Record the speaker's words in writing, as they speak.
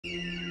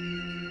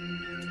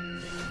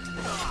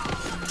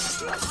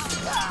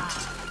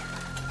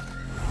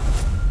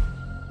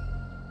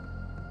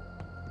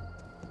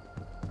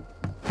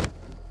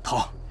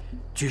头，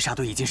狙杀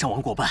队已经伤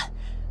亡过半，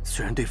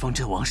虽然对方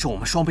阵亡受我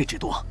们双倍之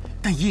多，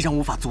但依然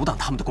无法阻挡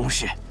他们的攻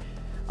势。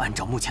按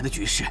照目前的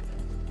局势，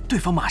对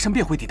方马上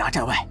便会抵达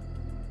寨外。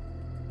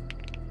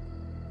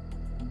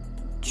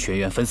全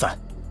员分散，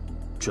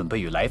准备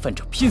与来犯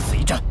者拼死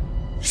一战。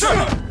是。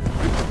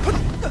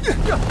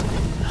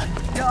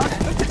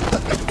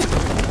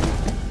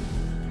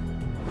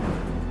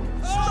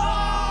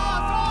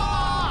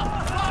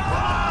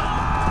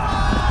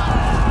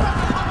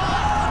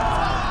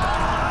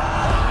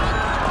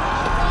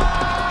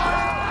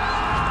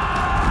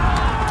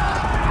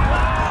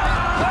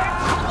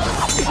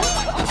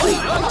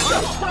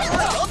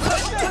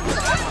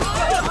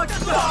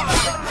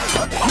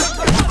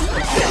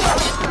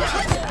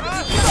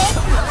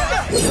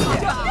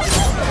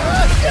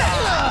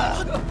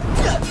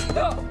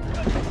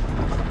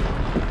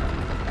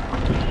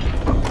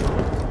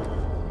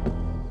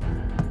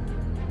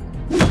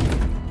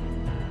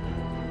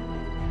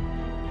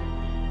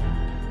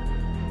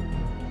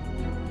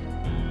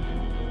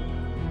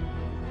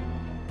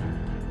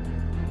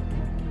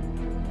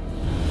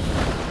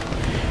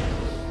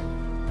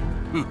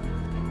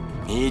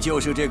你就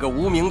是这个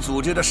无名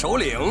组织的首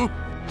领，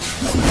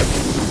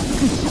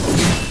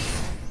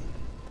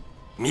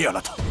灭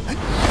了他！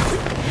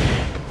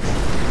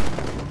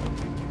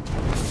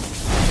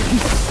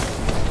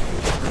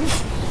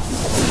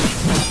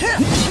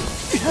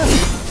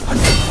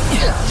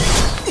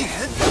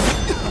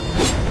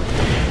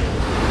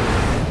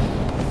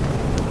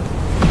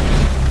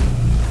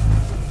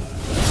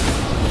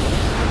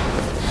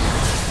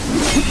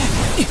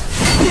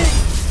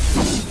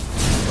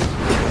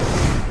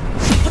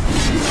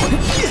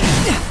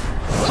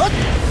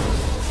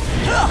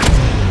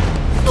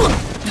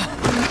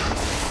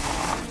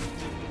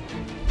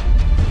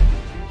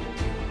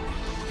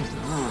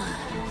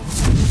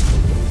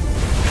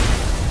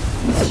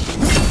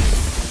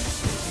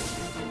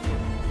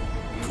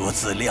不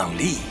自量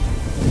力！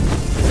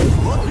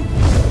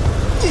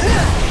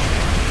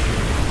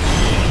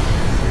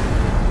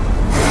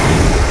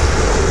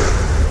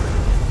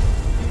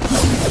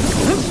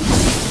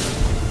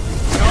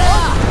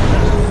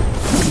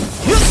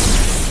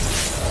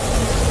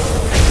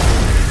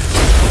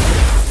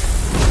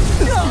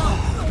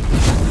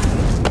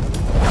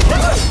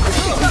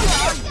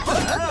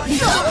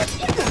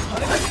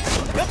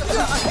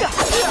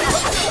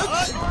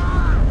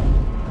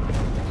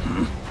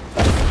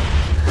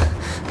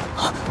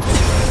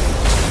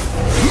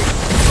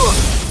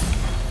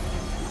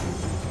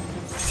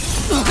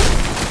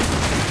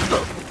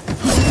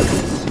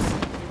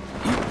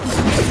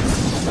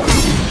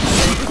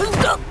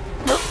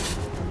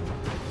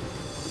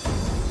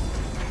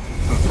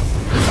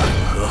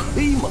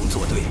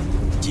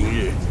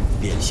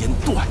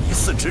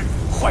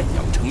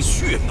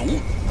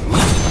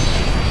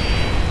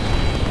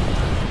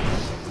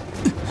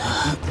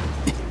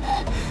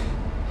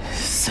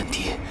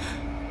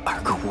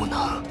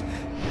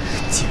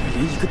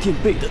垫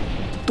背的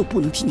都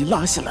不能替你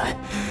拉下来，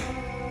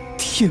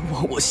天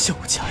亡我萧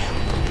家呀！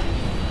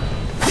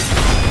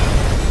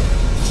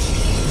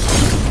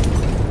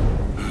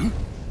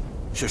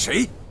是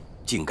谁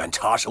竟敢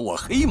插手我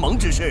黑盟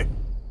之事？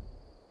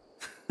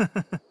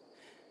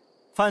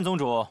范宗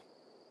主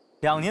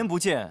，2年不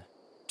见，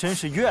真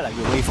是越来越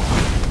威风了。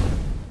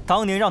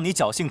当年让你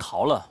侥幸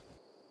逃了，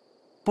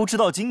不知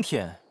道今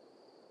天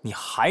你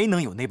还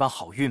能有那般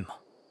好运吗？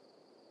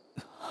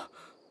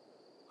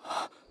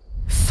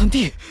 三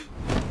弟，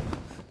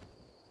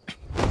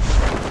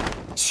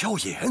萧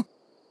炎，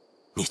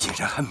你竟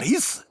然还没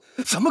死，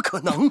怎么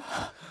可能？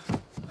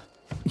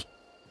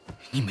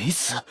你没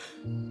死？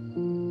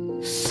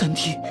三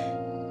弟，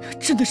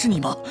真的是你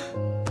吗？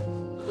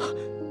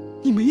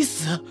你没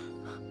死？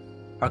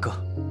二哥，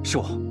是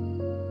我。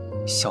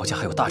萧家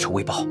还有大仇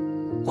未报，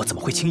我怎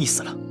么会轻易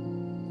死了？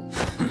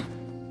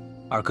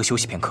二哥休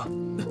息片刻，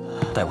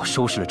待我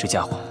收拾了这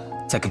家伙，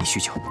再跟你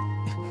叙旧。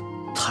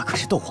他可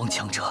是斗皇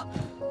强者。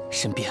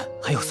 身边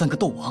还有3个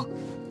斗王，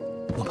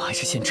我们还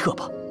是先撤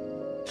吧。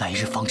来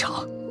日方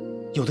长，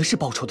有的是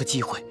报仇的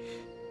机会，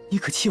你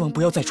可千万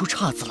不要再出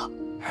岔子了。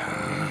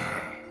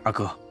二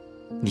哥，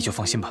你就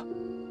放心吧。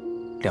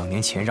2年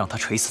前让他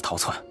垂死逃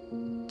窜，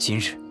今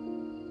日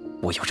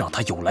我要让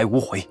他有来无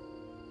回。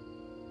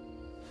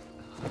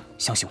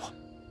相信我。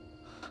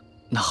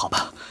那好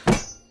吧，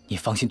你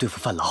放心对付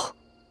范老，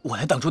我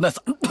来挡住那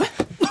3。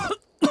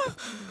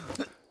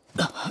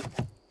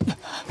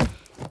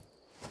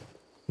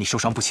你受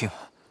伤不轻，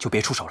就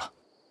别出手了，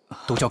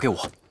都交给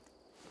我。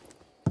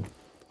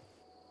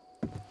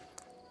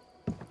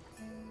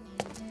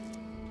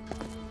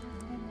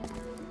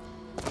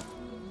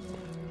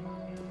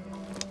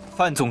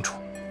范宗主，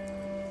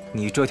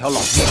你这条老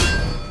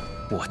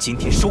命，我今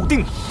天收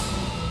定了。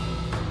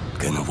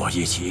跟我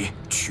一起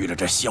取了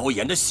这萧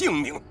炎的性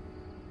命。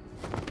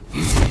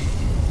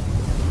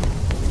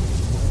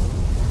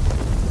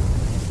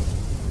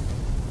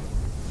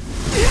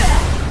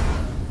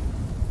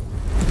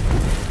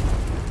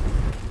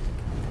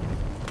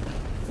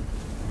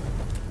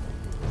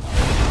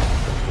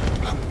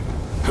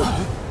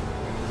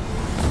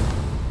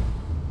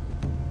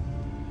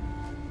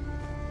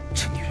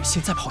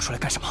现在跑出来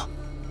干什么？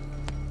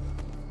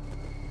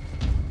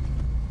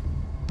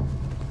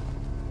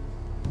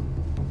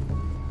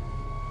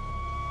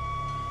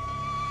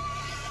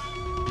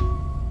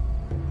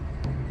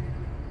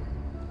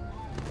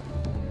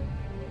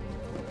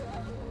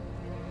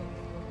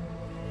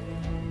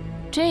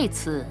这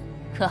次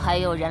可还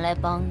有人来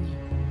帮你？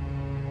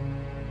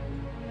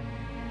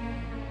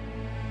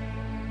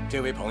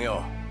这位朋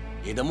友，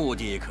你的目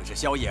的可是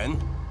萧炎？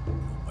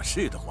如果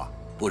是的话，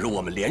不如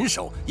我们联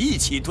手一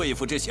起对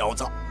付这小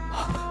子。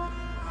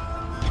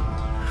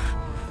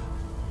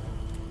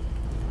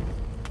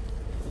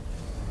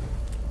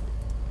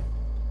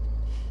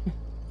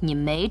你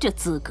没这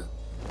资格。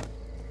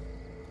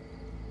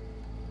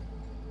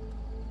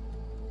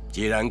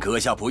既然阁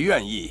下不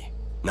愿意，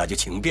那就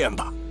请便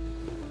吧。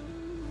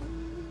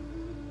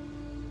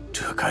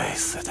这该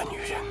死的女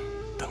人，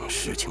等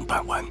事情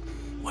办完，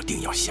我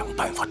定要想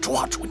办法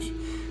抓住你，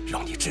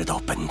让你知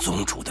道本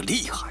宗主的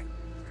厉害。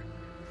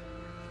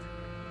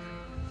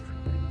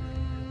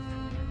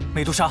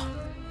美杜莎，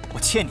我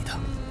欠你的，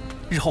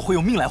日后会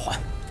用命来还。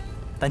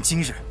但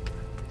今日，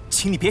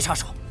请你别插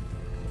手，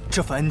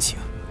这份恩情，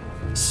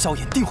萧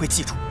炎定会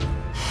记住。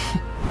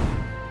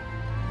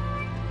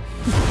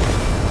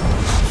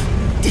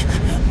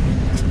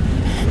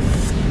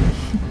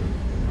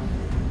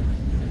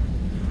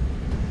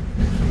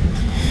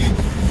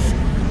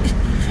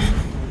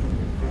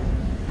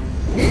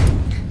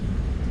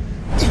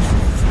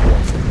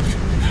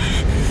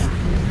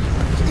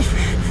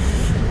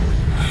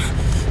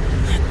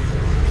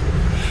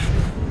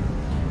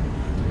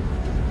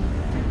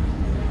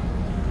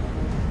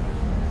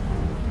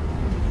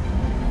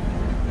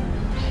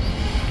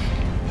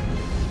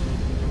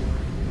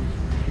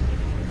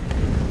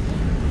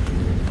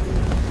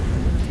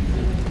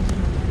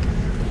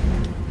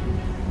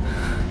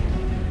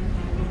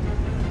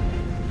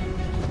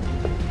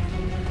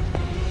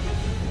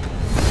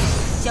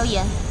萧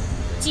炎，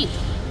记住，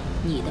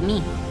你的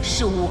命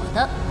是我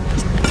的。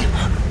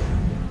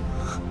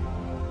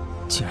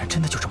竟然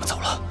真的就这么走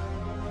了？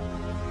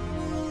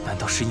难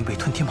道是因为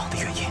吞天蟒的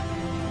原因？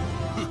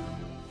哼，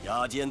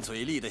牙尖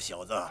嘴利的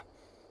小子，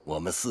我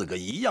们4个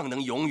一样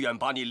能永远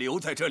把你留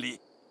在这里。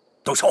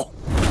动手，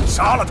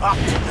杀了他！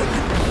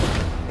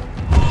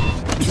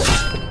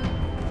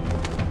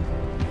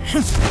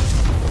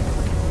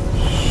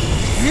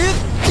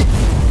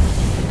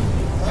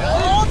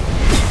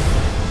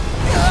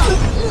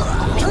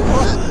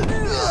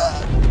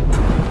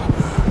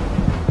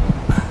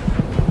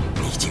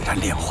你竟然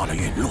炼化了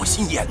陨落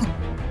心炎！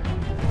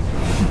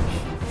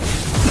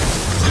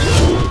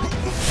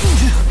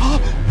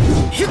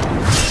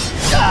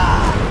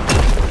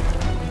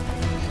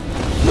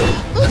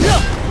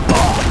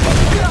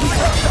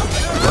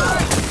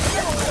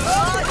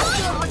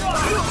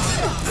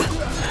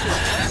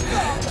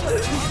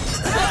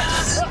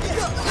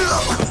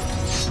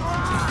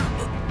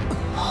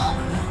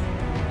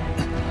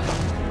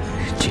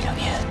这2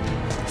年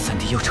，3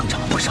弟又成长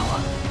了不少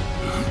啊。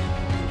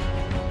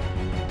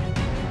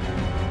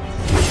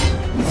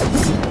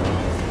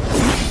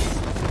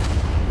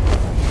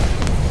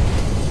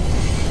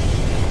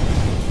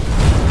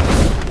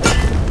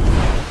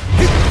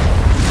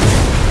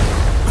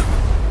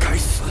该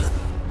死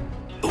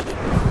！8、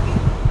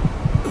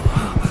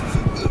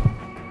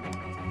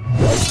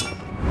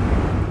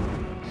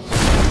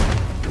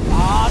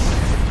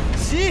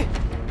7、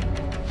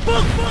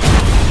蹦！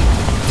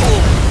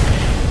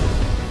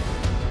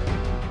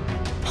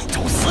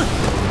找死！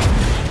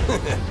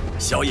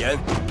萧炎，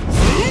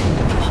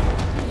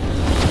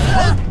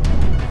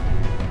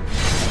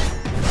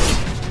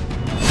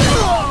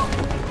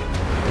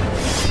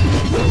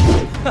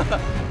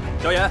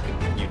萧炎，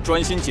你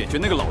专心解决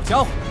那个老家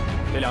伙，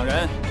这2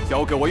人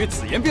交给我与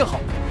紫妍便好。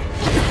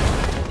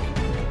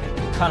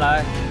看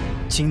来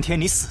今天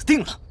你死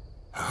定了。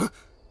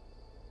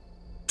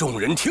众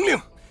人听令，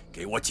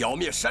给我剿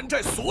灭山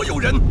寨所有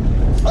人！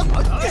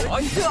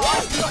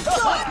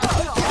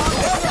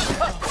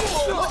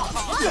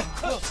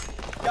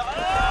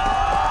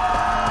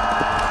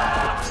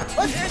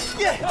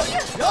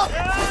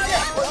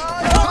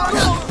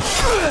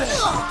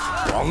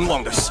狂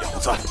妄的小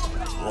子，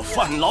我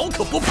范老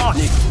可不怕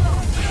你！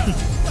哼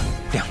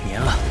，2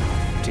年了，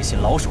这些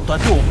老手段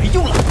对我没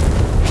用了。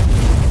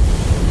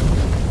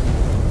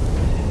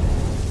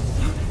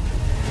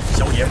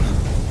萧炎，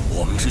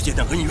我们之间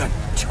的恩怨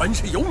全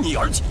是由你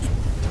而起。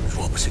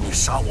若不是你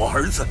杀我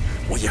儿子，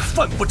我也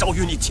犯不着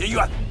与你结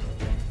怨。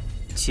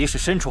即使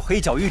身处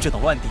黑角域这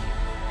等乱地，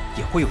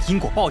也会有因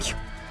果报应。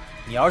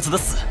你儿子的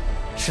死，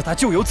是他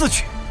咎由自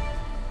取。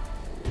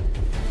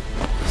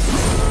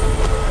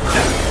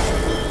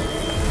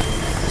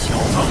小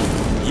子，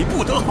你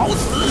不得好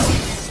死！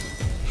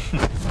哼，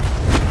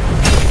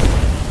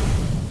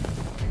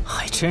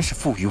还真是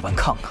负隅顽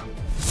抗啊！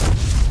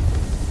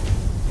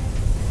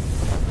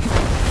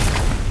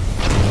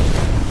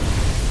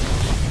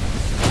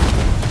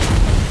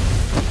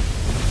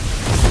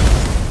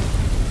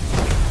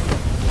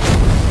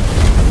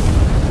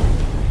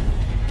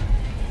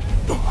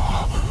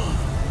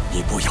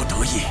你不要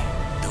得意，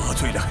得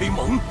罪了黑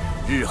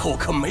日后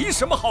可没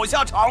什么好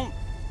下场。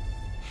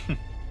哼，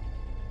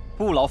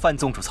不劳范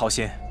宗主操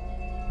心。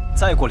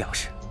再过2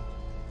日，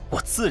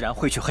我自然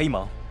会去黑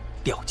盟，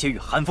了结与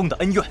韩风的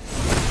恩怨。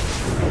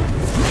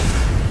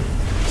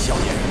萧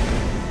炎，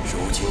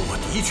如今我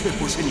的确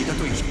不是你的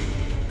对手，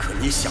可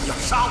你想要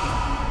杀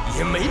我，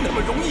也没那么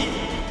容易。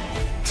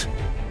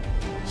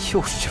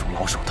又是这种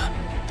老手段。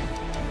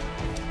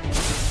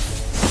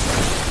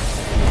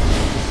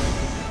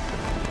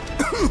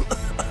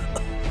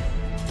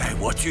 待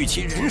我聚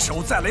齐人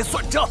手再来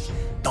算账，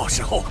到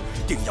时候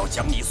定要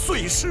将你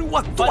碎尸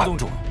万段。范宗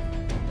主，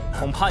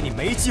恐怕你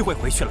没机会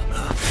回去了，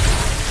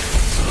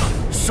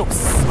受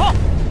死吧！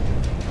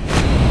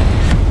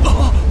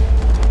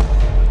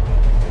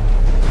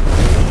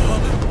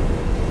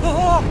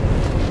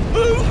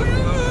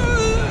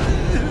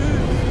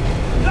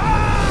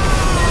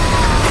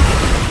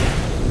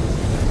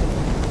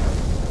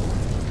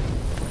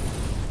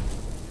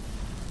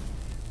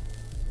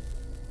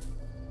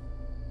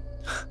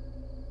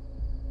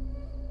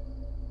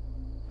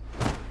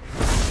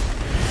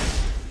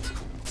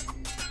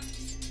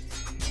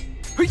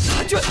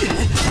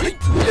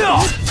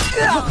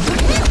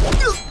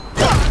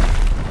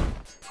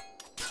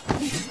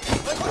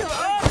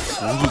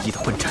无意义的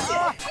混战，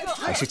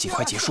还是尽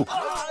快结束吧。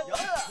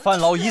范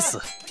老已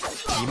死，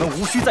你们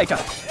无需再战。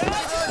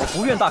我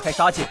不愿大开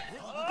杀戒，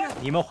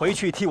你们回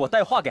去替我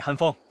带话给韩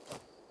风，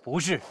不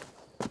日，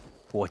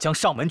我将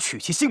上门取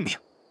其性命。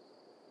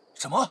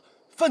什么？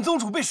范宗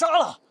主被杀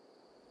了？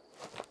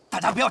大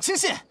家不要轻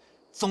信，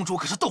宗主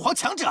可是斗皇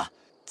强者，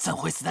怎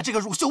会死在这个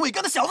乳臭未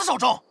干的小子手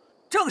中？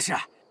正是，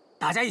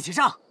大家一起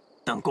上。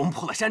 等攻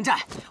破了山寨，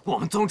我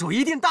们宗主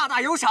一定大大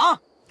有赏，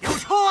有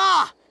冲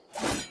啊！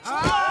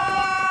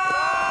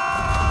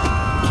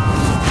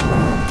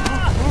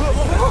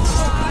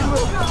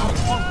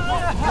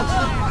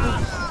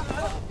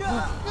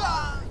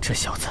这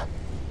小子，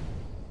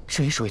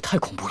这一手也太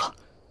恐怖了。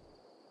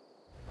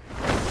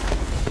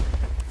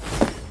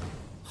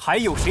还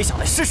有谁想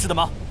来试试的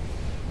吗？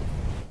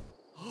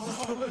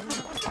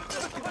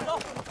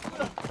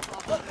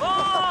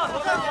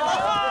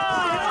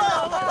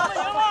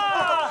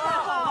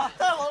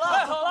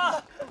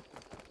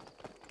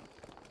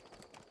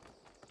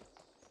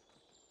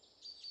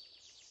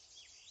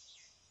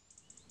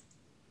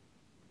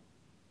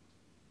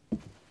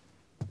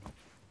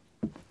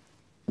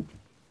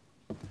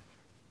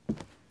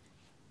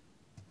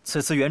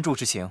 此次援助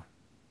之情，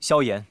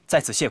萧炎在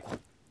此谢过。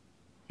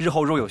日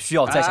后若有需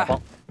要，再下帮。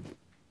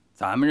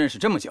咱们认识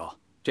这么久，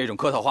这种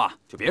客套话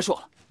就别说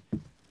了。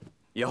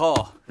以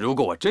后如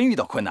果我真遇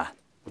到困难，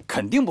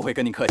肯定不会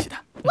跟你客气的。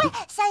喂，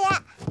萧炎，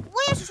我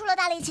也是出了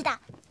大力气的，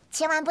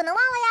千万不能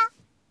忘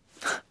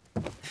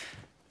了呀。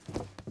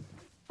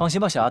放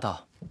心吧，小丫头，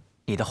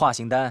你的话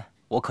行单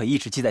我可一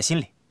直记在心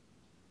里。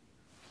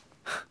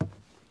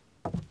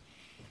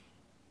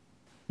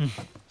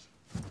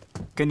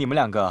跟你们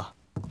2个。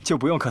 就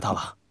不用客套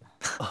了。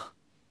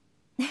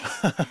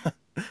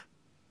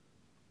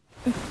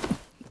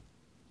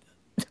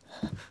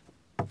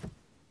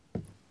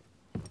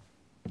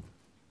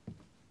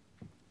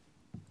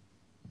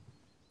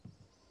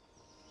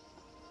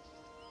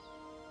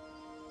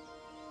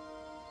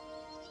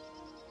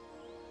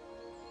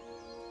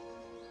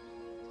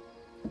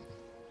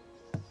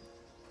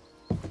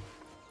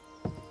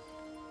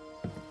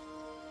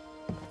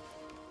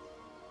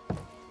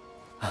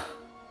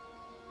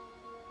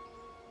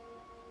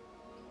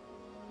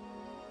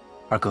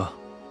二哥，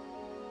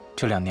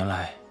这2年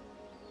来，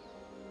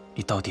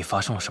你到底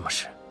发生了什么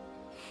事？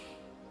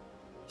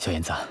小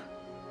燕子，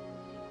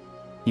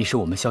你是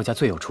我们萧家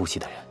最有出息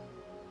的人。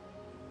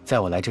在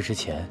我来这之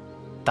前，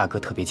大哥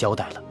特别交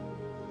代了，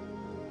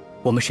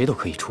我们谁都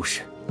可以出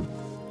事，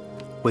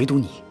唯独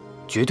你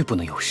绝对不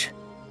能有事。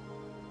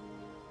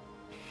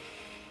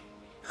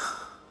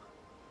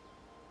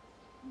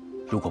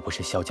如果不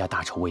是萧家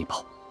大仇未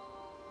报，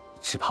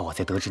只怕我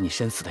在得知你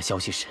身死的消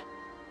息时。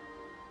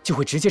 就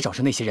会直接找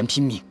上那些人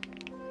拼命。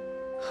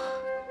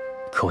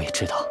可我也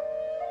知道，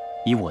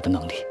以我的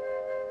能力，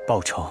报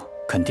仇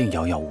肯定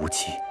遥遥无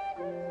期。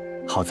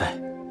好在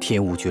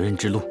天无绝人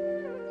之路，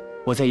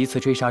我在一次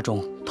追杀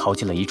中逃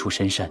进了一处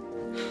深山，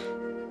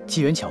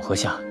机缘巧合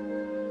下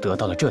得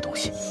到了这东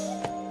西。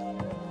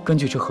根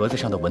据这盒子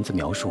上的文字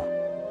描述，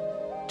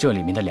这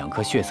里面的2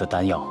颗血色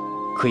丹药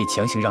可以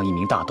强行让一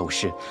名大斗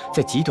师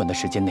在极短的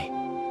时间内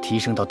提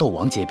升到斗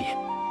王阶别。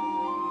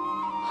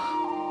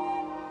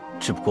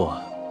只不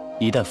过。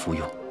 一旦服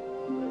用，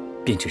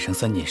便只剩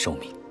3年寿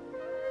命。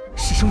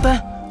噬生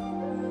丹，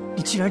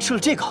你竟然吃了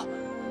这个！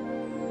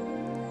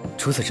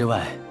除此之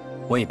外，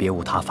我也别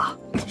无他法。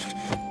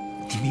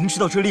你明知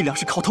道这力量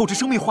是靠透支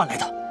生命换来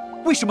的，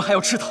为什么还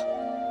要吃它？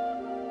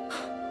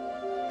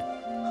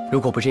如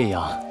果不这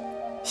样，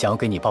想要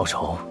给你报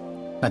仇，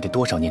那得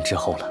多少年之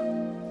后了？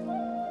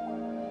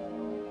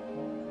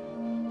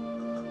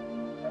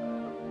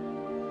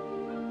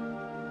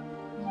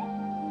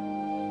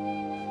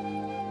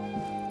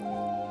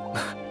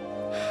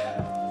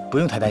不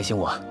用太担心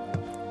我。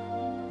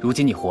如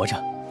今你活着，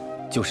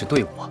就是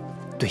对我、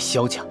对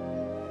萧家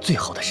最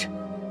好的事。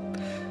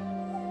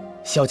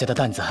萧家的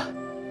担子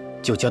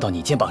就交到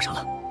你肩膀上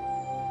了。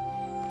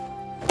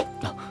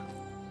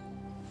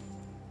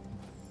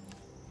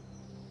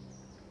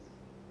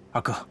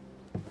二哥，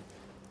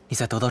你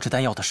在得到这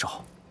丹药的时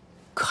候，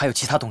可还有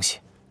其他东西？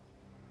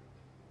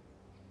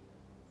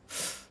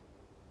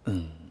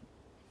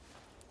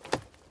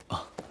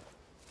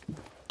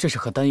这是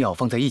和丹药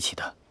放在一起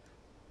的，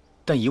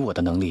但以我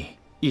的能力，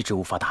一直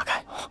无法打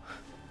开。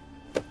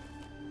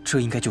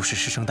这应该就是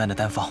师生丹的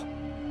丹方。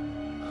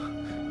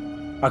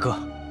二哥，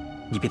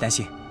你别担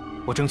心，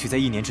我争取在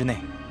1年之内，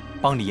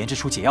帮你研制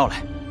出解药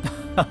来。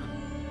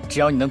只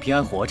要你能平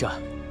安活着，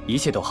一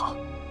切都好。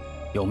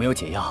有没有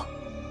解药，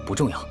不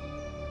重要。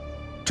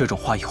这种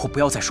话以后不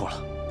要再说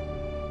了。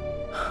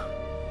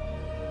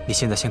你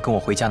现在先跟我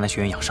回迦南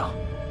学院养伤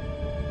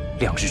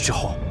，2日之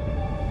后，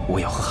我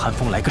要和韩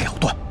风来个了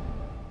断。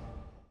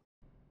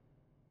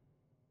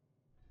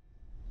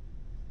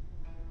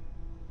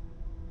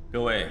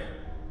各位，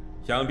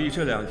想必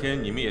这2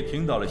天你们也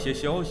听到了些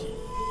消息。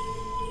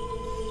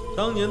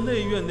当年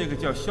内院那个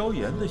叫萧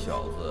炎的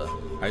小子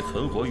还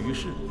存活于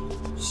世。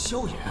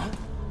萧炎，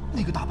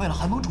那个打败了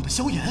韩盟主的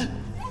萧炎，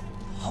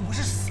他不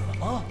是死了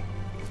吗？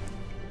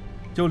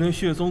就连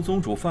血宗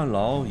宗主范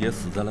劳也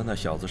死在了那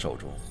小子手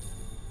中。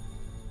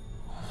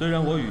虽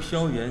然我与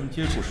萧炎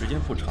接触时间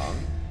不长，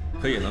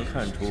可也能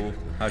看出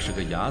他是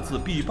个睚眦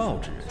必报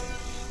之人。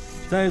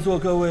在座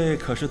各位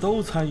可是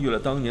都参与了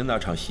当年那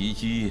场袭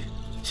击，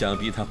想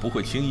必他不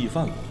会轻易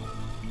放过。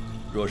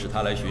若是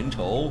他来寻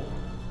仇，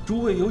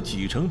诸位有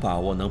几成把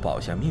握能保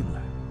下命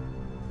来？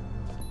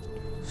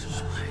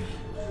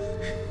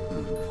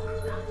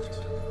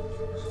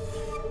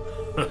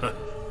呵呵，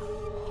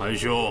韩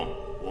兄，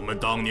我们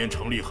当年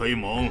成立黑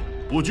盟，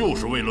不就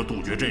是为了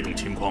杜绝这种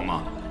情况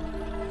吗？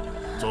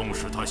纵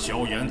使他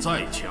萧炎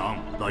再强，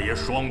那也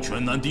双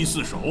拳难敌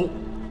4手。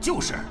就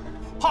是，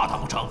怕他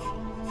不成？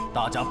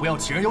大家不要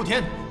杞人忧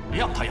天，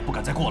谅他也不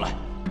敢再过来。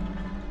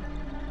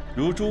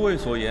如诸位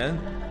所言，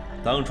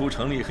当初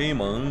成立黑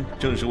盟，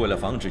正是为了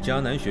防止迦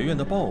南学院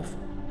的报复。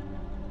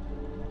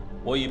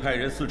我已派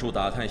人四处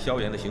打探萧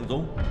炎的行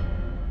踪，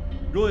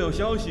若有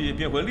消息，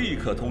便会立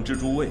刻通知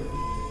诸位。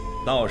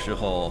到时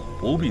候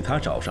不必他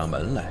找上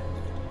门来，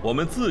我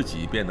们自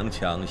己便能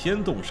抢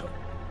先动手。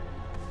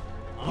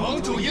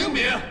盟主英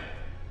明。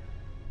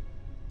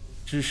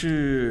只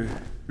是，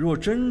若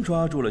真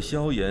抓住了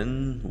萧炎，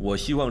我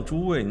希望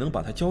诸位能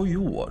把他交予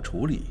我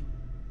处理。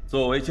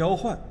作为交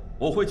换，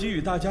我会给予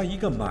大家一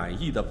个满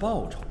意的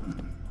报酬。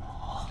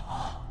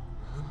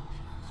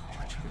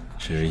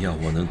只要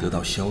我能得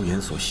到萧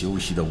炎所修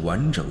习的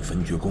完整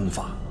分绝功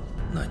法，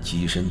那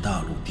跻身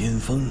大陆巅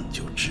峰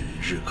就指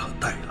日可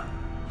待了。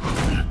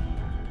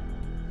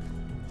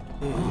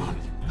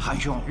韩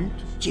兄，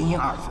金英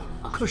二子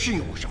可是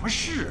有什么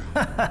事？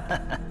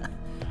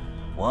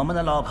我们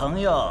的老朋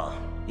友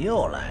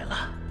又来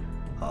了。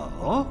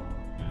哦，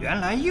原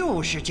来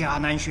又是迦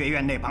南学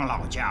院那帮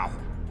老家伙，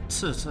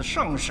次次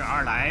盛世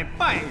而来，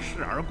败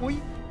世而归，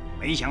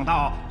没想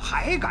到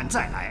还敢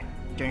再来，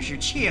真是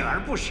锲而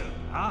不舍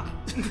啊！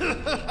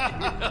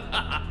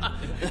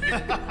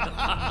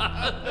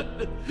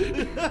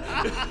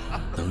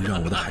能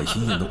让我的海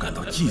心宴都感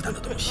到忌惮的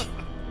东西，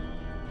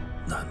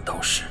难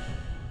道是？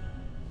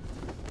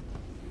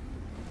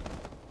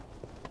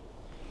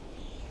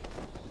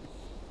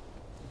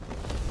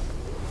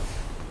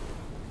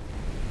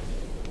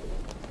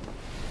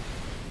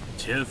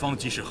前方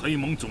即是黑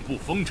盟总部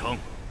封城，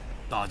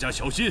大家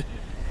小心。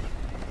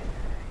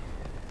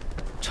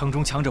城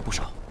中强者不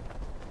少，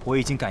我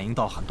已经感应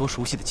到很多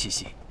熟悉的气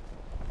息。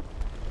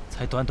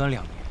才短短2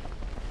年，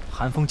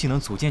韩风竟能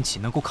组建起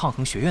能够抗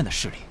衡学院的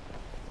势力。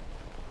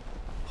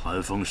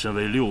韩风身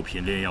为6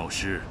品炼药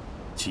师，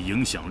其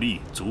影响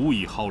力足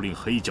以号令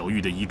黑角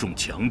域的一众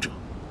强者。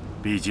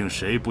毕竟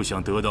谁不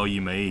想得到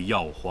一枚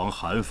药皇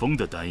韩风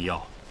的丹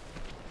药？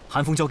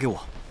韩风交给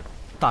我，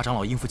大长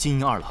老应付金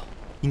银2老，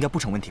应该不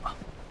成问题吧？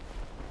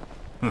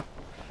哼，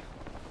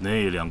那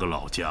2个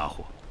老家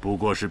伙不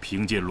过是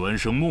凭借孪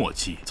生默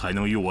契才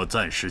能与我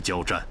暂时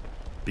交战，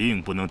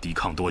并不能抵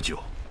抗多久。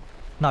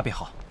那便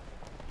好。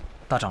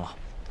大长老，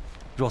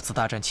若此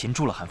大战擒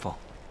住了韩风，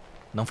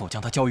能否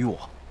将他交于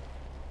我？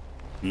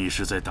你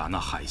是在打那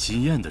海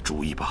心宴的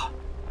主意吧？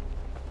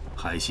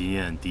海心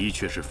宴的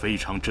确是非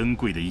常珍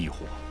贵的异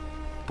火，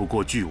不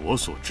过据我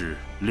所知，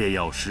炼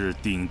药师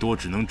顶多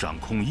只能掌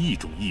控1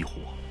种异火，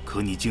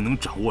可你竟能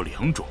掌握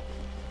2种。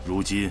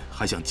如今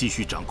还想继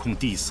续掌控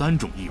第3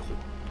种异火，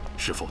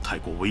是否太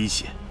过危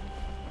险？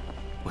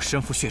我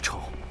身负血仇，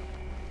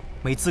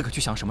没资格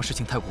去想什么事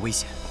情太过危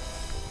险。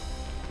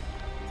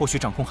或许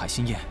掌控海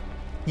心宴，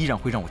依然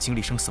会让我经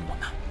历生死磨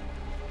难。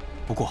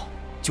不过，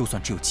就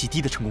算只有极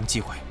低的成功机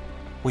会，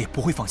我也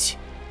不会放弃，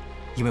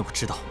因为我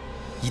知道，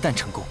一旦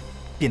成功，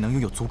便能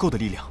拥有足够的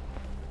力量。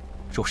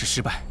若是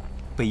失败，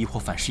被异火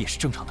反噬也是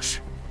正常的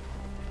事。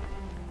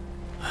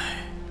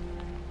唉，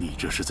你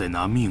这是在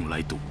拿命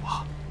来赌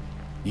啊！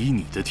以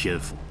你的天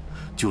赋，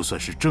就算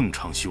是正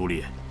常修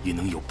炼，也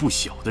能有不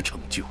小的成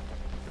就。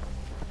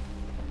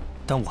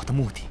但我的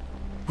目的，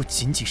不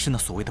仅仅是那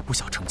所谓的不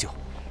小成就。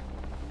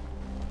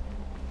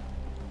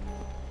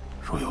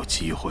若有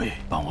机会，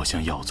帮我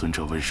向药尊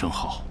者问声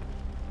好。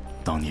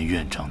当年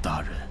院长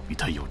大人与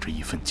他有着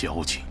一份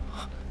交情。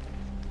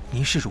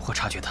您是如何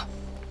察觉的？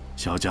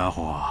小家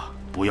伙，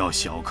不要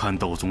小看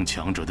斗宗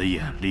强者的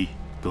眼力，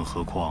更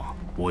何况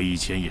我以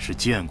前也是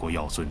见过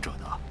药尊者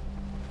的。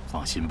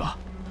放心吧，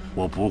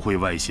我不会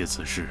外泄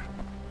此事。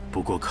不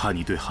过看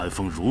你对韩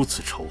风如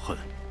此仇恨，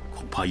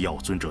恐怕药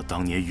尊者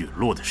当年陨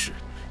落的事，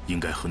应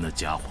该和那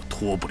家伙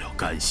脱不了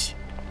干系。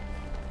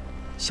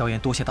萧炎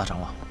多谢大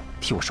长老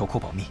替我守口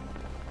保密。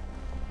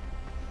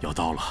要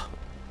到了。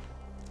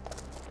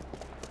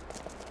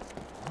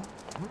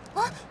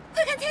啊！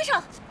快看天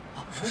上！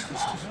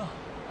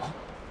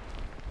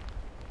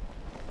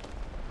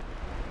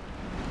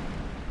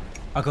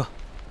二哥，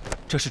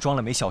这是装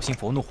了枚小型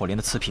佛怒火莲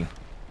的瓷瓶，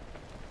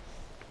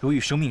如遇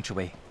生命之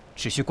危，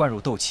只需灌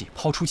入斗气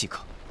抛出即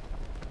可，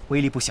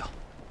威力不小，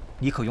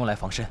你可用来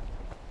防身。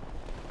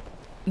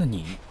那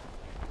你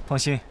放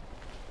心，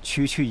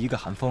区一个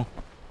寒风，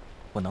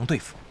我能对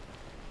付。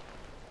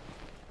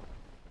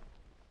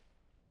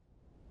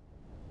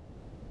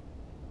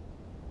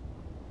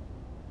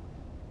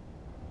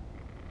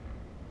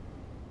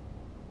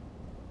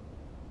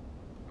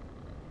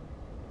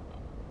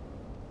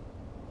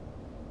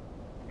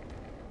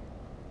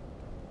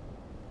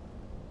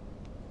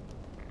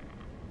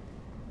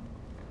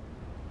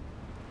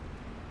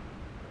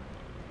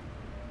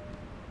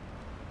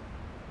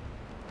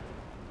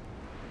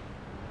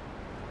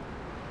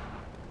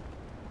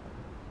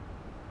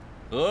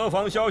何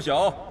方宵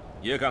小，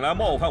也敢来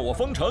冒犯我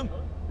封城？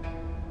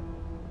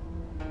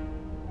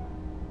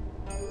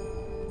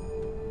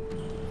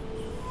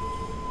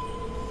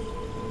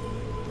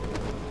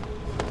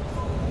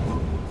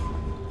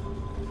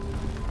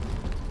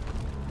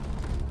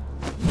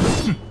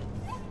哼！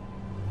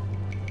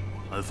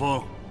韩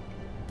风，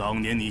当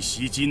年你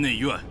袭击内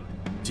院，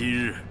今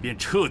日便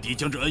彻底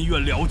将这恩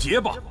怨了结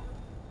吧。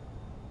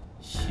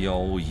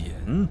萧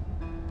炎。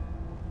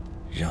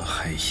 让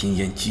海心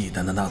焰忌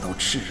惮的那道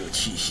炽热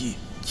气息，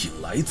竟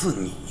来自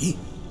你。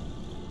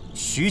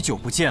许久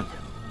不见了。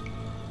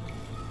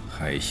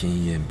海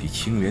心焰比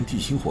青莲地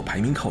心火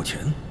排名靠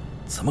前，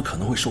怎么可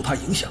能会受他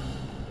影响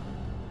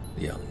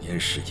？2年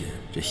时间，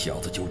这小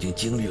子究竟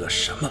经历了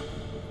什么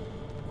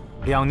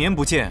？2年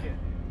不见，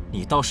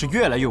你倒是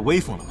越来越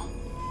威风了吗？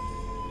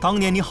当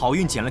年你好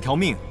运捡了条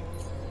命，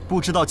不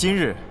知道今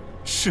日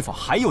是否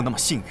还有那么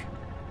幸运？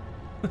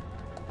哼，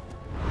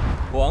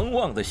狂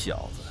妄的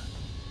小子！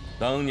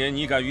 当年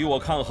你敢与我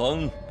抗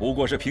衡，不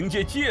过是凭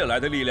借借来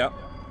的力量。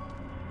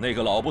那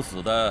个老不死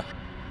的，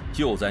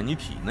就在你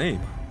体内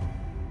吧。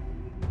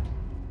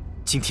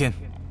今天，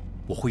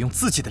我会用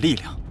自己的力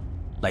量，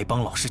来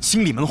帮老师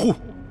清理门户。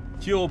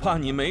就怕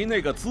你没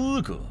那个资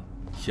格，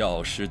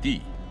小师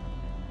弟。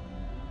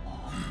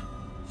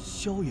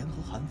萧炎和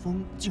韩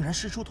风竟然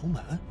师出同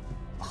门，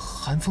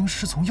韩风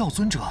师从药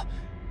尊者，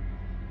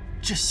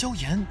这萧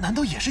炎难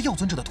道也是药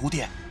尊者的徒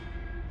弟？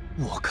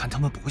我看他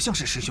们不像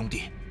是师兄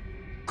弟。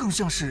 更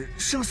像是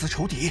生死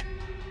仇敌。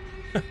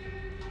哼，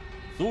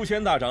苏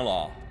谦大长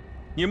老，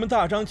你们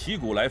大张旗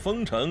鼓来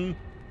封城，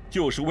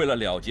就是为了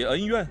了结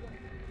恩怨？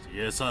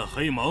解散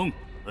黑盟，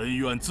恩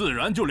怨自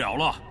然就了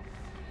了。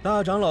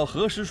大长老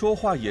何时说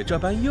话也这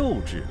般幼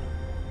稚了？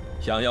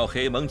想要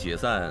黑盟解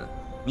散，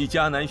你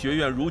迦南学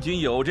院如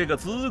今有这个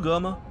资格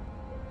吗？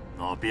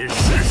那便试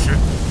试。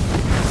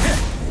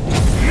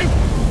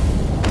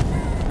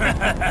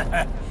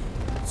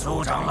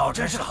苏长老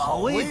真是好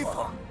威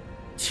风。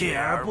 锲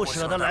而不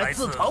舍地来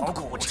自讨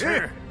苦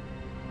吃。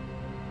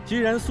既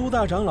然苏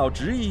大长老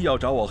执意要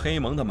找我黑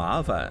盟的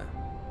麻烦，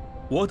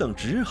我等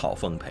只好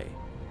奉陪。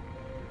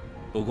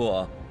不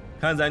过，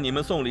看在你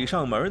们送礼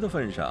上门的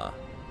份上，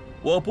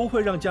我不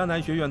会让迦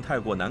南学院太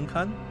过难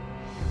堪。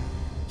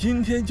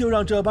今天就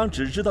让这帮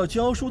只知道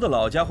教书的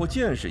老家伙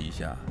见识一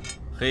下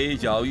黑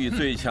角域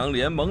最强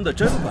联盟的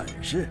真本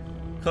事，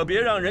可别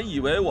让人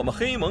以为我们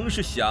黑盟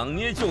是想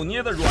捏就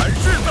捏的软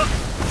柿子。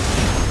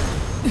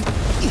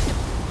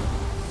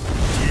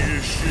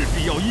 势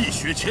必要一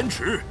雪前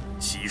耻，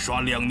洗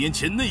刷2年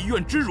前内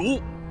院之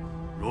辱。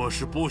若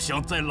是不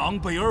想再狼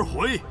狈而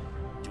回，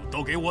就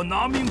都给我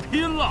拿命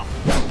拼了！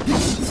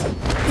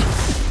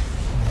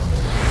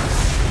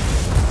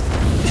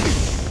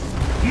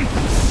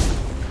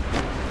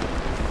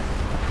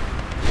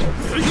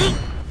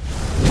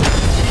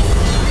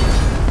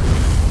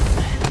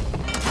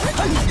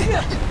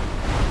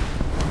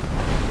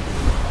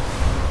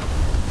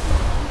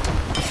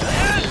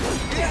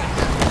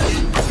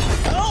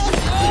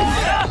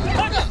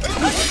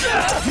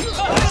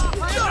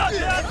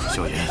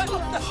萧炎，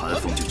韩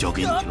风就交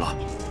给你了，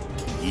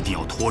你一定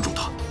要拖住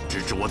他，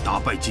直至我打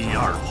败金叶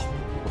二老。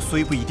我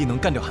虽不一定能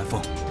干掉韩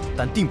风，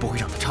但定不会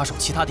让他插手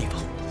其他地方，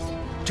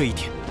这一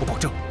点我保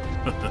证。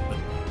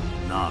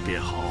那便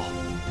好。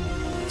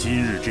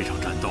今日这场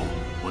战斗，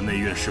我内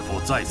院是否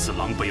再次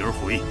狼狈而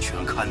回，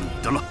全看你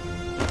的了。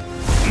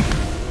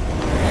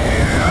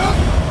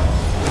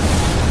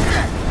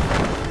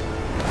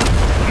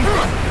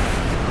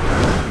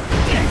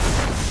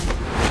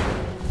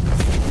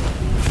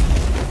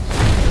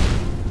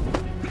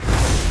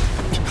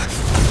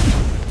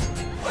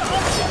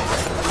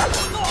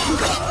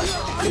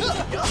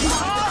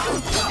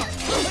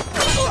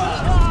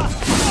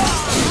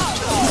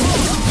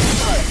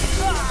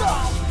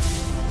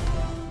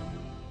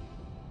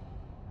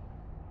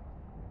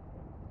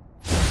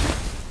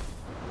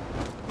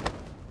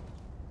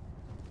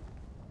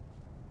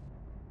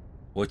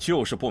我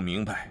就是不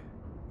明白，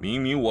明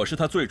明我是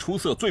他最出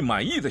色、最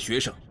满意的学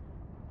生，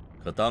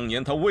可当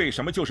年他为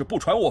什么就是不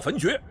传我焚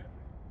诀？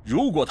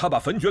如果他把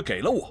焚诀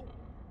给了我，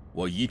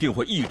我一定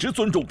会一直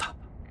尊重他。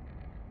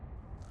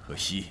可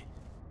惜，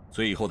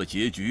最后的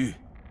结局，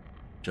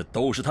这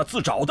都是他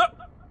自找的。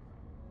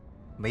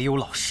没有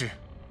老师，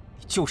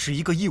你就是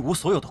一个一无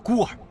所有的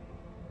孤儿。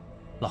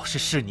老师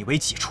视你为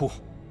己出，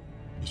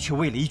你却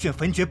为了一卷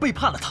焚诀背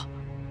叛了他。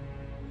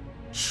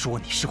说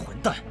你是混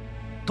蛋，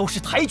都是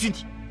抬举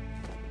你。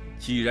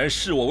既然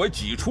视我为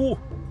己出，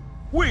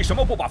为什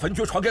么不把焚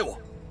诀传给我？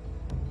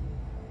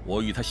我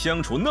与他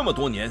相处那么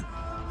多年，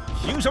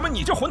凭什么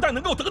你这混蛋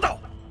能够得到？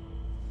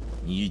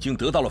你已经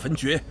得到了焚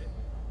诀，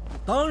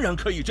当然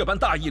可以这般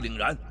大义凛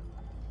然。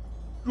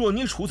若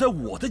你处在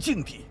我的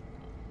境地，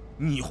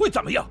你会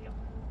怎么样？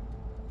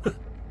哼，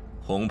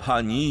恐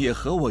怕你也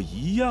和我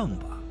一样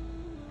吧。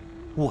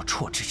龌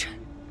龊之人，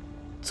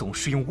总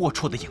是用龌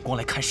龊的眼光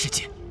来看世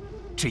界，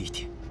这一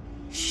点，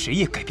谁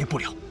也改变不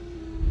了。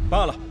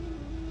罢了，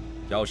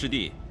小师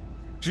弟，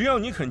只要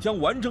你肯将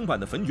完整版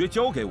的焚诀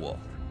交给我，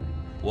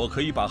我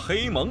可以把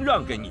黑盟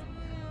让给你。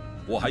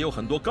我还有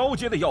很多高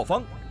阶的药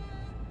方，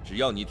只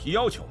要你提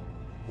要求，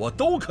我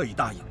都可以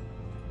答应。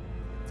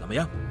怎么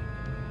样？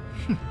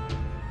哼，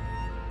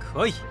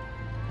可以。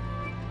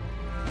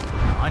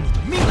拿你的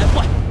命来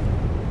换。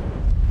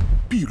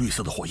碧绿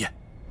色的火焰。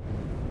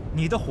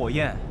你的火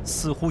焰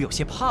似乎有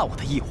些怕我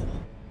的异火。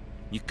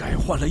你改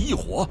换了异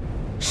火？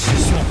师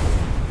兄，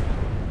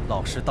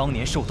老师当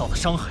年受到的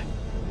伤害，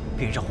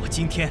便让我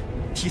今天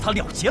替他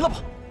了结了吧。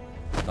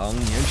当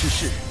年之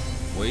事，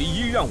唯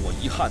一让我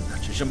遗憾的，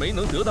只是没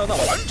能得到那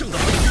完整的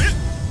焚诀。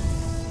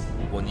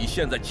不过你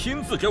现在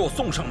亲自给我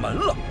送上门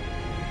了，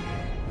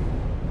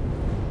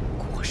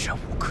果然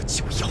无可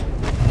救药。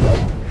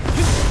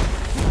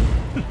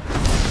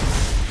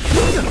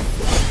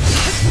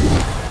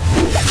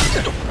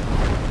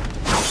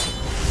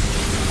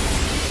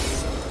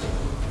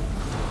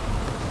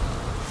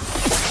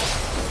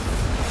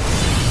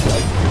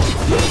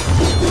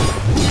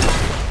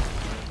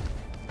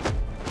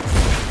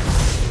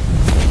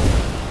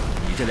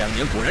你这2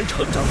年果然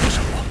成长不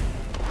少，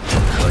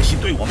可惜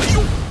对我没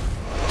用。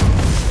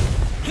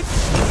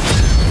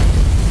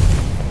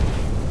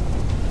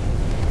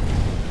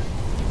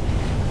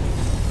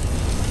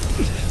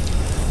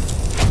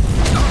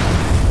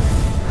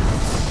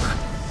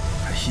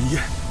海心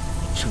焰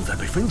正在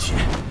被分解。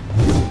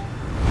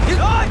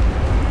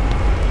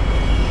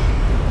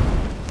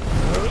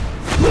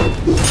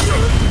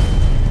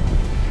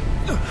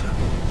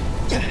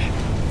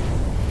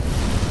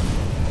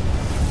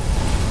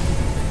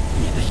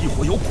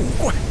有古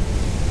怪，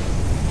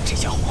这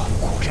家伙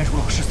果然如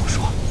老师所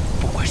说，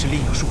不管是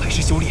炼药术还是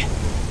修炼，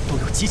都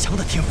有极强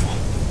的天赋。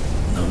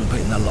能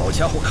被那老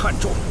家伙看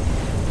中，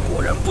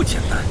果然不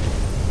简单。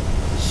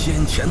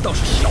先前倒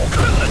是小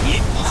看了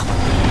你。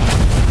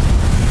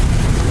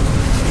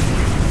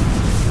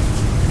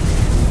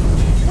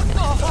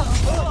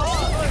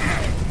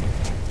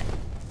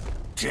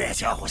这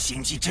家伙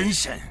心机真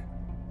深，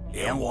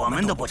连我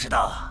们都不知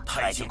道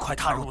他已经快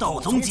踏入斗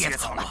宗阶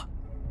层了。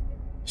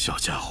小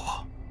家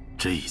伙。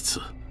这一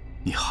次，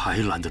你还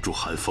拦得住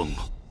寒风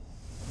吗？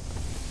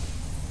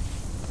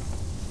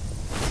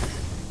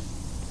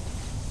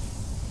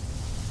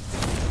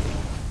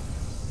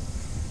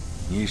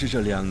你是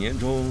这2年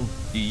中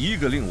第一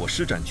个令我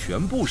施展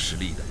全部实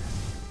力的人。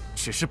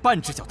只是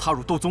半只脚踏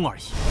入斗宗而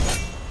已，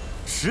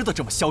值得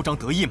这么嚣张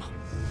得意吗？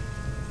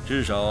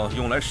至少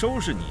用来收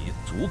拾你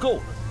足够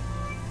了。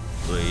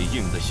最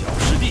硬的小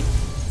师弟，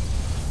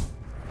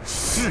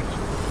是你。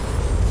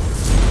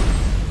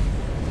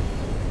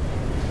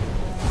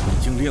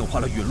已经炼化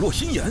了陨落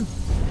心炎，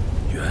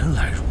原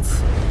来如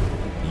此。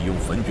你用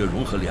焚诀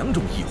融合2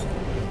种异火，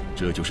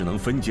这就是能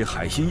分解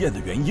海心焰的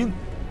原因。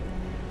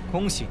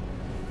恭喜你，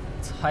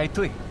猜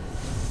对了。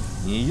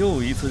你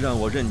又一次让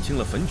我认清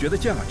了焚诀的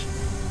价值。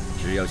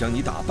只要将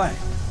你打败，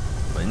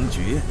焚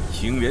诀、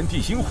星元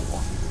地心火、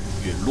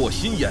陨落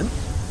心炎，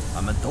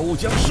他们都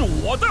将是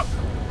我的。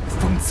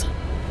疯子，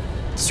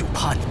就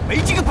怕你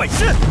没这个本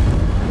事！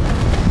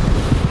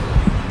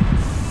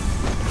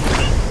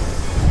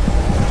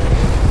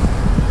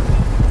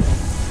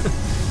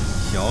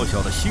小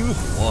小的星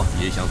火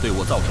也想对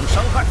我造成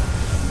伤害。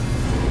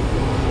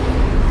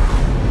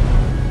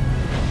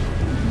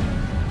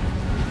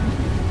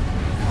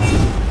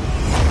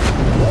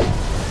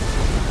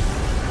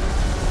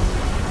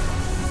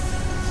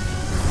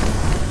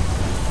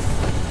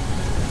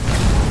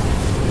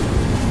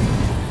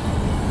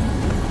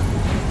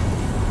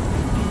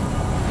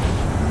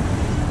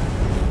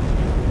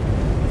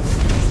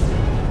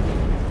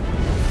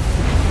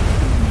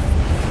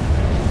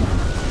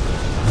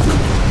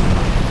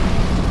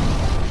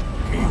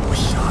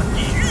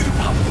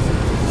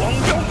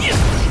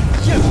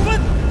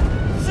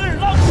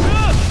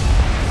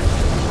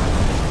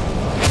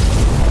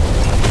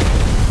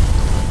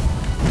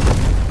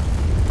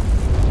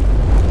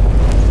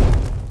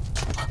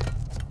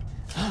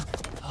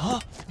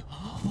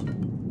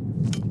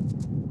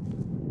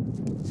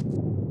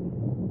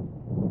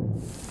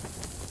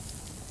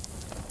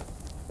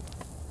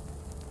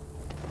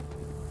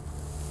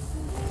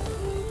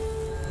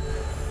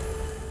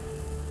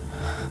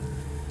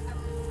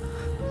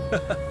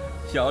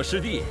小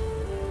师弟，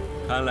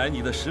看来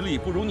你的实力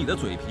不如你的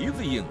嘴皮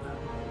子硬啊。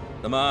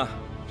那么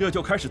这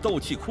就开始斗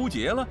气枯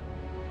竭了？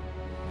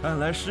看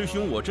来师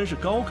兄我真是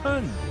高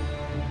看你。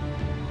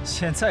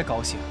现在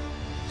高兴，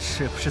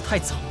是不是太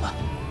早了？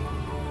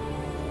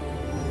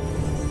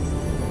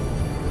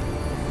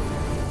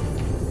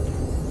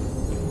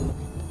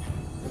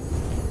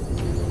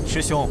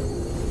师兄，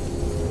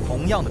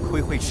同样的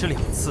亏会吃2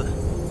次，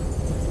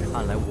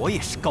看来我也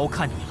是高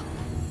看你了。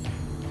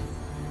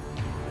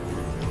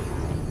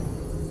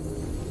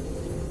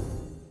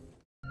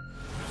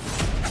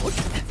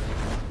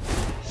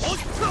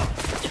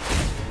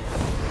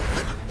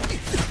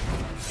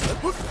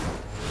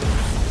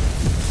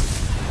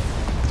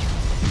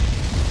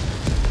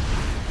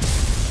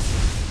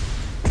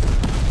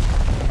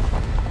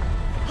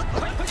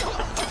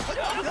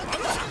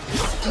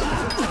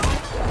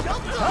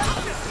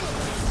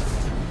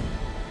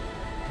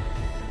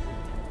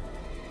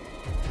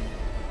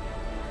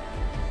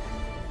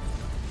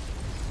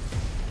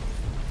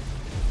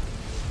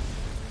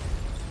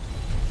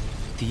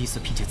第一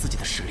次凭借自己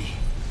的实力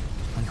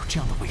能有这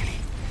样的威力，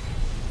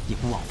也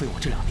不枉费我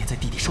这2年在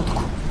地底受的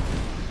苦。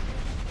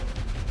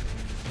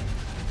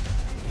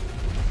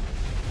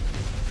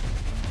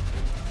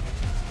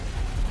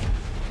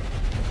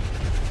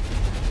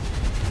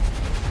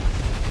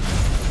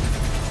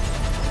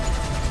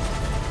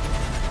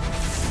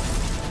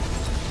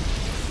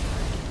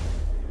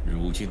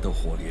如今的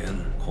火莲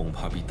恐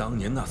怕比当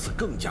年那次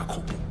更加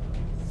恐怖。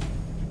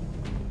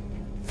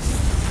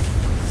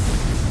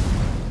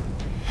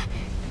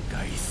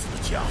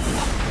家伙！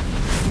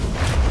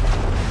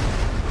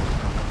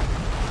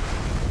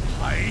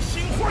海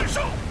星幻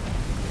兽！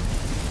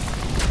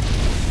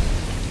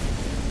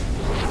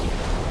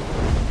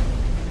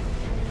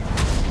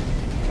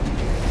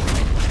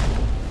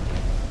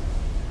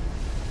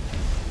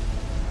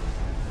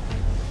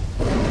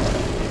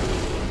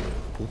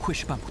不愧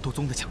是半步斗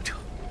宗的强者，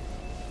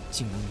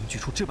竟能凝聚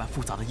出这般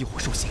复杂的异火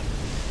兽形。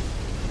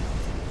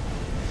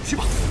去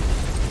吧！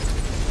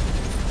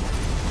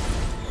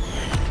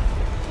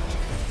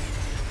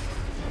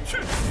去！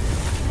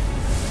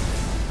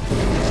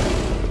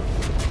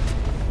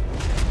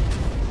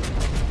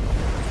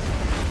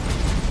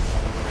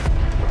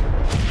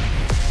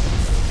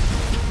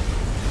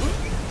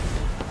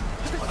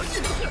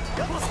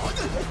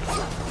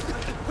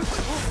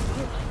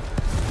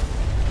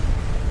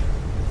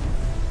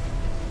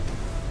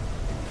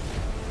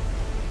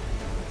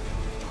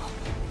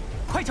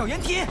快找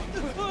掩体！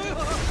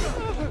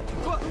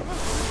快！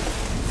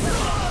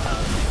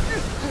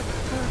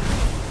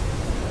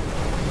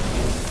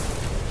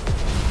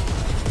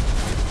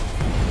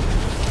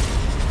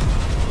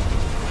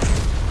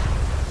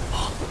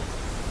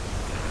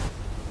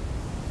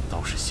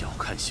倒是小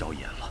看萧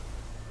炎了，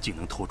竟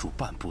能拖住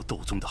半步斗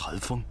宗的寒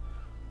风，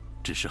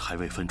只是还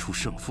未分出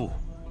胜负，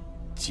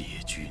结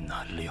局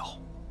难料。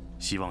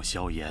希望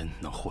萧炎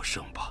能获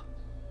胜吧。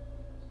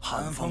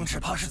寒风只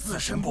怕是自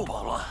身不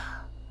保了，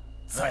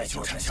再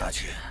纠缠下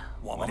去，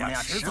我们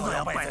俩迟早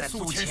要败在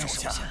苏谦手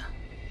下。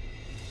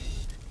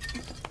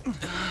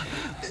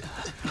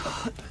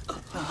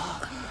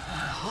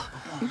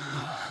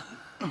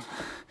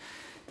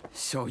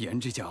萧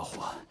炎这家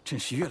伙真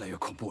是越来越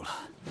恐怖了。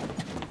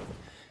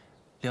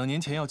2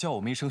年前要叫我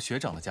们一声学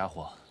长的家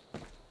伙，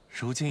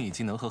如今已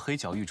经能和黑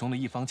角域中的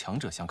一方强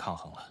者相抗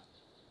衡了。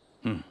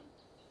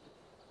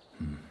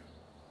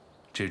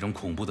这种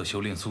恐怖的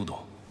修炼速度，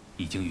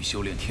已经与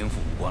修炼天赋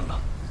无关了，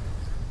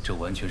这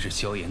完全是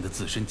萧炎的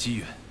自身机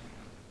缘。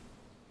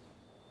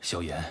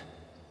萧炎，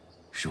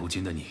如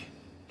今的你，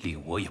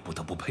令我也不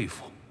得不佩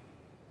服。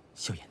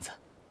小炎子，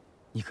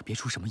你可别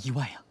出什么意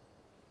外啊，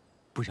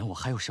不然我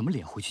还有什么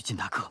脸回去进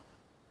大课？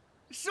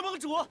是盟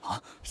主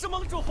啊！是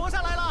盟主活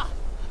下来了！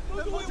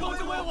盟主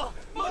为我！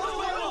盟主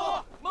为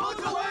我！盟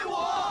主为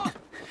我！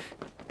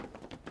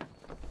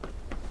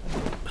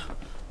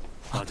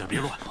大家别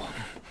乱，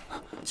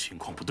情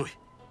况不对。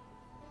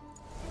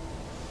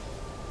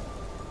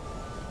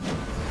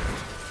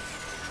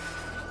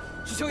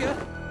是萧炎，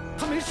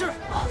他没事。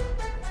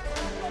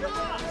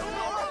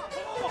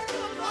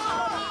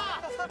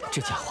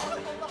这家伙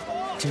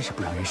真是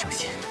不让人省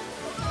心。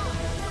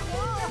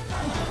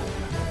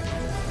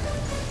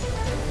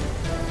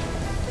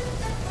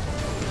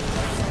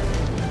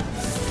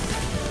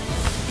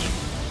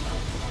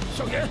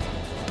萧炎，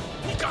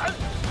你敢！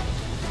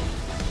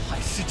害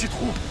世之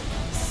徒，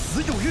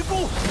死有余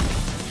辜！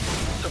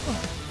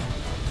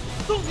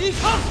送你一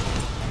程！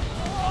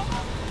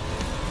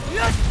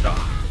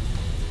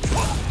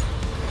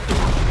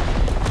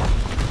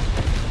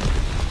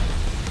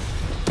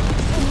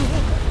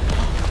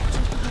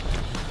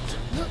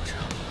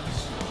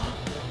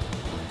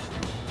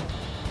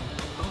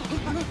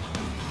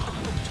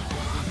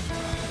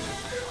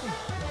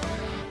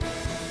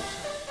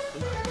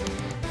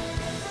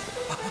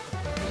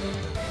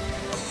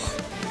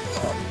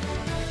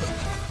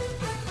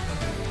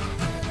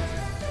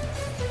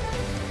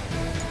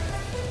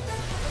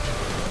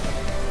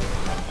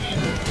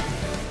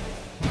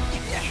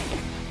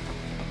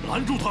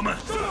拦住他们！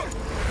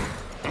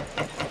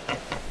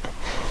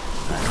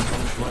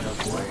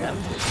果然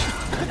不假，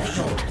看来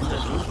药尘的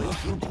灵魂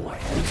体果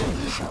然在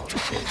你小子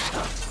身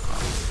上。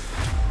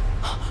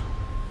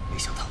没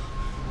想到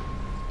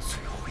最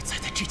后会栽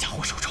在这家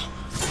伙手中。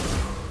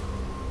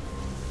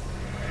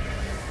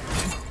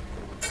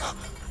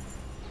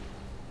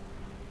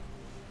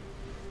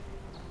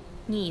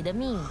你的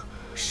命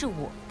是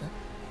我的。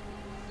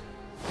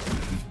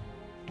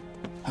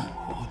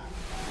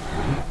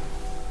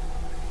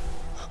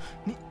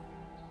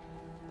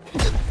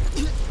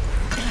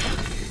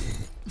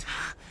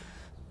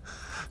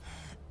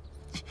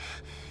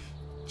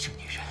这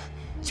女人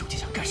究竟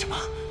想干什么？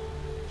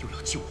又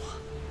要救我，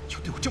又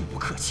对我这么不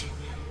客气，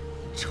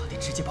差点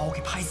直接把我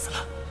给拍死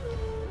了。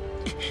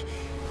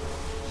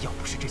要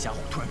不是这家伙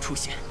突然出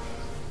现，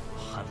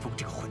韩风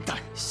这个混蛋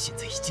现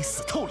在已经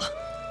死透了。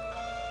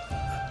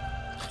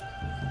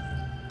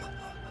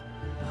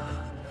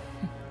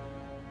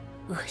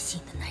恶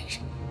心的男人！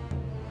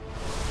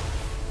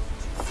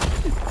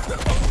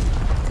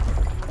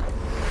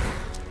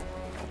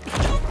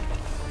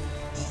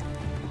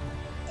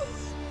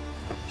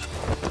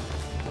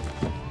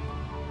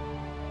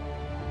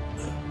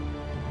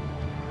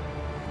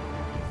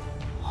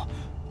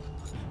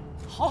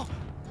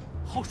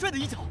好帅的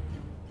一脚！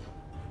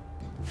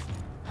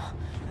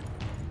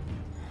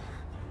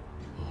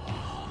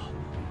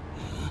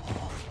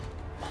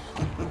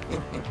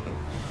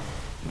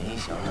没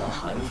想到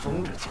韩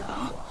风这家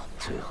伙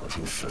最后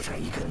竟死在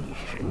一个女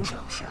人脚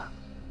下，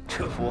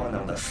这窝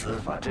囊的死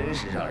法真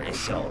是让人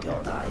笑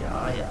掉大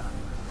牙呀！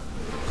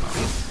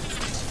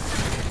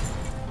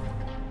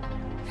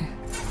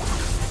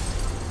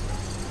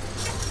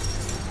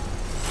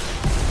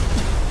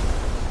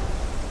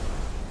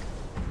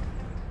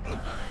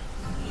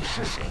你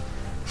是谁？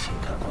竟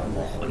敢管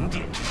我魂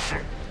殿之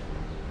事？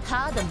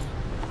他的命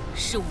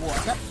是我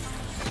的。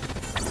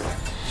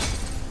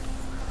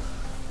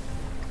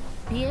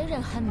别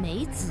人还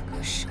没资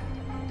格说。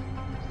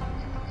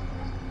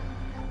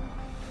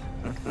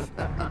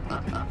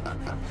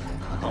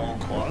好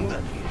狂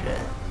的女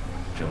人！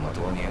这么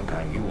多年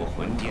敢与我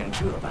魂殿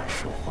这般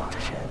说话的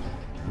人，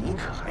你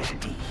可还是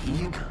第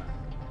一个。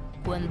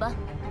滚吧，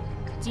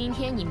今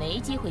天你没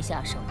机会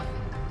下手了。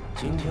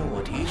今天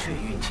我的确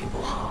运气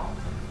不好，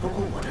不过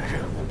我的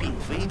任务并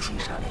非击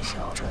杀那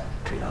小子，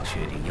只要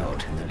确定药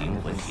尘的灵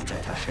魂体在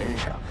他身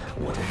上，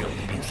我的任务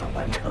便算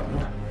完成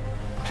了。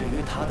至于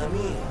他的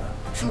命，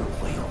自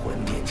会由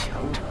魂殿强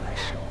者来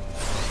收。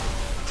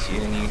借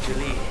你之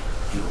力，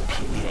诱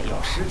骗炼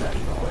药师的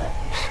灵魂，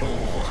收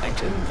获还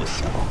真不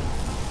小。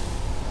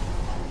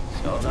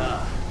小子，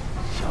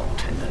药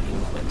尘的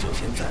灵魂就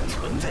先暂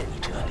存在你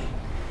这里，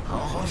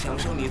好好享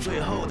受你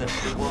最后的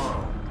时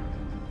光。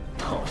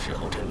到时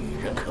候这女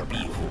人可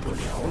庇护不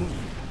了你。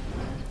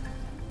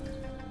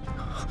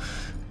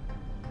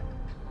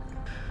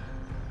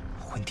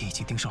魂殿已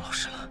经盯上老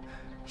师了，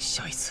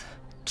下一次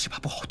只怕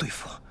不好对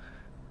付。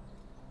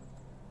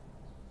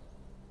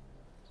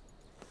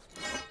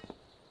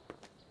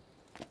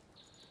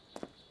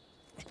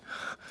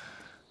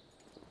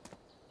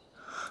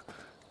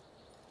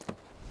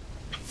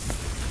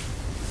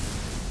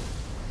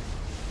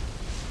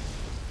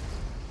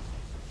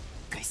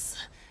该死，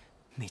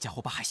那家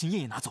伙把海心叶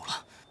也拿走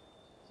了。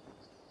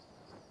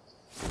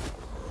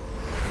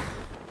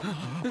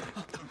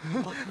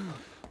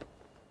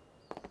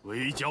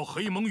围剿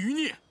黑盟余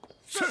孽。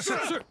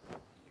是。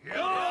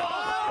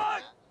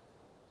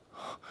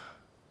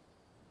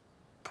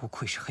不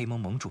愧是黑盟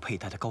盟主佩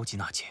戴的高级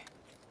纳戒，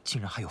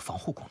竟然还有防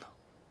护功能。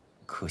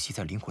可惜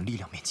在灵魂力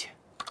量面前，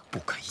不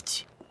堪一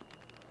击。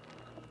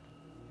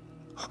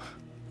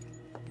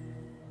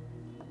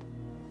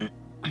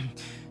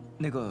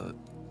那个，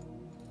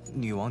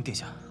女王殿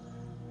下。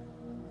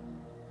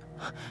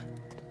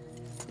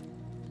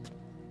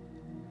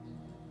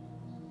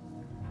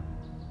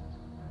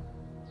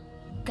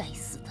该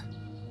死的，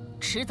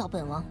迟早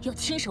本王要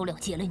亲手了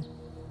结了你。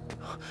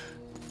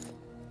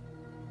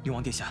女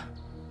王殿下，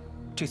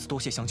这次多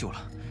谢相救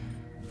了。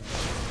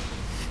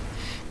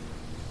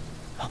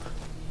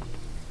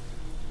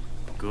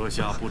阁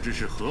下不知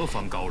是何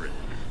方高人，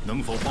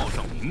能否报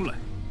上名来？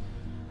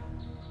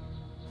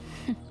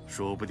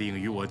说不定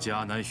与我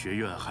迦南学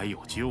院还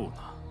有救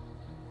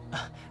呢。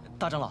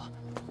大长老，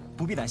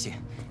不必担心，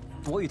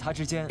我与他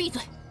之间……闭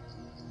嘴！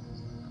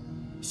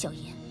萧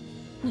炎，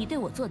你对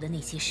我做的那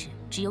些事，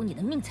只有你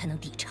的命才能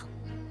抵偿。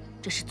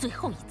这是最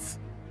后一次，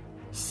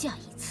下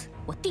一次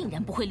我定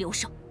然不会留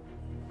手。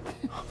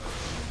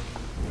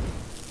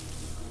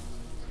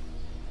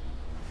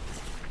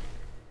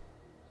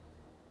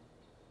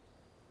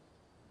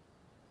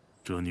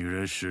这女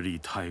人实力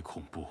太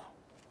恐怖，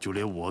就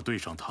连我对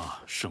上她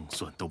胜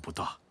算都不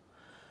大。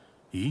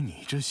以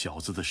你这小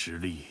子的实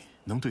力，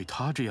能对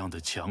她这样的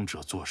强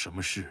者做什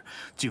么事，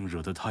竟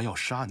惹得她要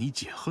杀你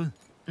解恨？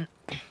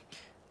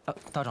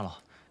大长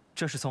老，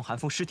这是从韩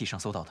风尸体上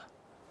搜到的。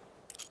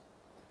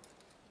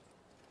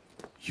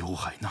幽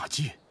海纳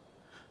戒，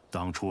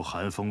当初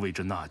韩风为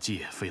这纳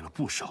戒费了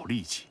不少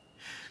力气，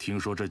听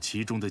说这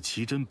其中的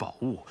奇珍宝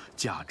物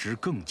价值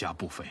更加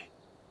不菲。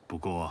不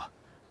过，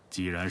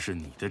既然是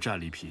你的战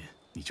利品，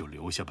你就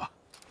留下吧。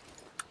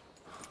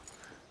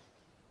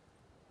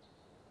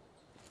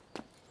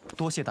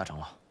多谢大长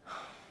老，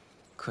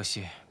可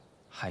惜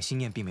海心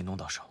宴并没弄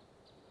到手。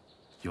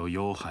有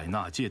幽海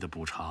纳戒的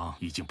补偿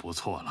已经不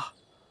错了，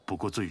不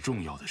过最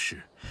重要的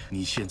是，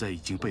你现在已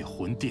经被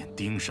魂殿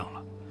盯上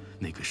了。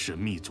那个神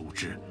秘组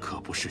织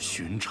可不是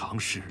寻常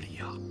势力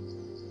啊！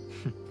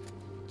哼，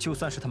就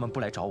算是他们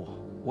不来找我，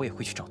我也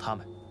会去找他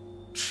们，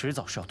迟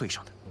早是要对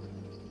上的。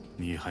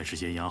你还是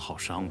先养好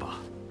伤吧，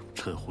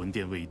趁魂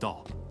殿未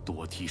到，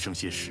多提升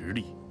些实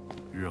力，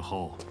日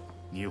后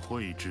你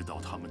会知道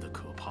他们的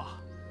可怕。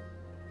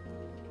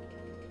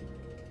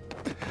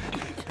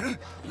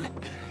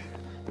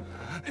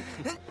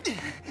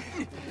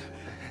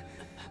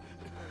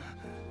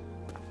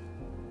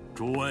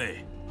诸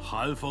位，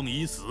寒风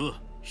已死，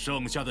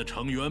剩下的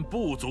成员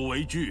不足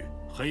为惧，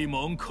黑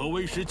盟可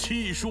谓是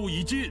气数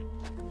已尽。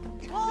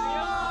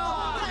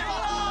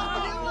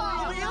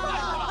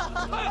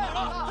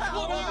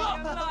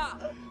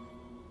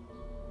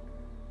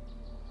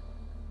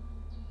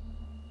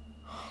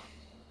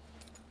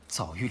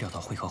早预料到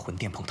会和魂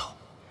殿碰头，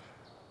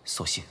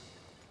所幸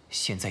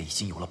现在已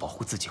经有了保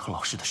护自己和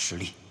老师的实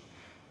力。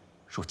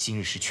若今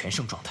日是全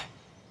胜状态，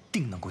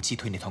定能够击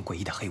退那团诡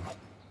异的黑雾。